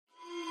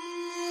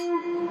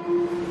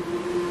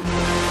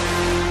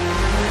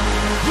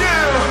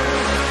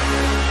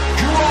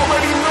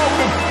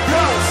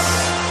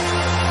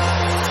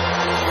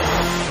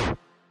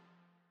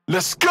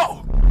Let's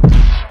go.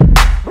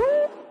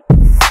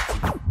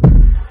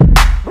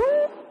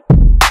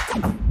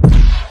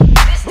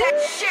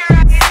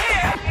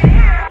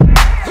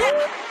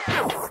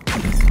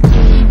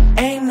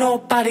 Ain't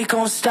nobody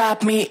gon'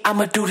 stop me,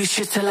 I'ma do this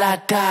shit till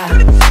I die.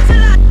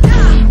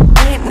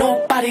 Ain't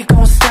nobody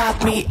gon'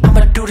 stop me,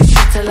 I'ma do this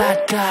shit till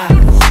I die.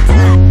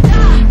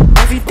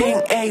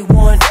 Everything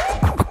A1,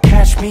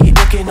 catch me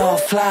looking all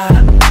fly.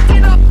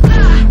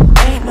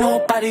 Ain't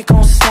nobody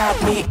gon'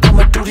 stop me,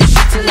 I'ma do this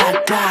shit till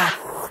I die.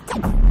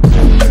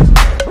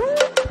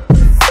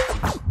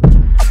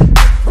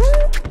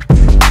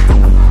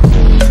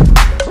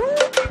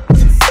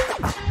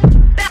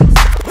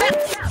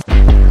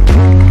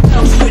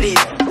 With it,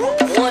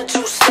 1,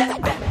 2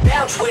 step,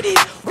 bounce with it,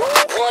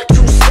 1,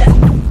 2 step,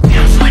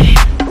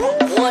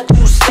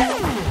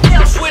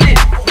 bounce with it,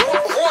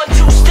 1,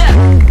 2 step.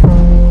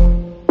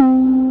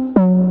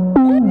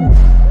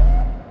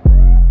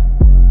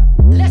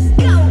 Let's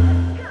go.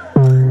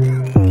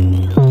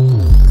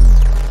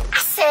 I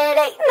said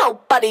ain't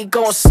nobody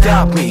gon'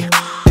 stop me.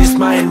 This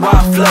my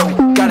NY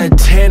flow. Got a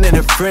 10 and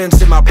her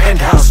friends in my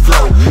penthouse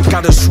flow.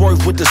 Gotta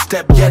swerve with the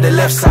step, yeah, the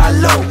left side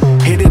low.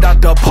 Hit it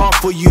out the park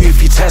for you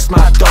if you test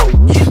my dough.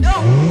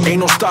 Ain't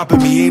no stopping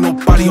me, ain't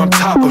nobody on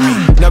top of me.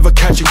 Never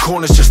catching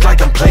corners just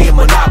like I'm playing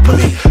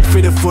Monopoly.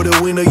 Fitted for the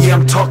winner, yeah,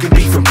 I'm talking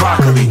beef and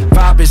broccoli.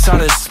 Vibe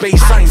inside of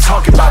space, I ain't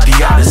talking about the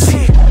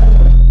Odyssey.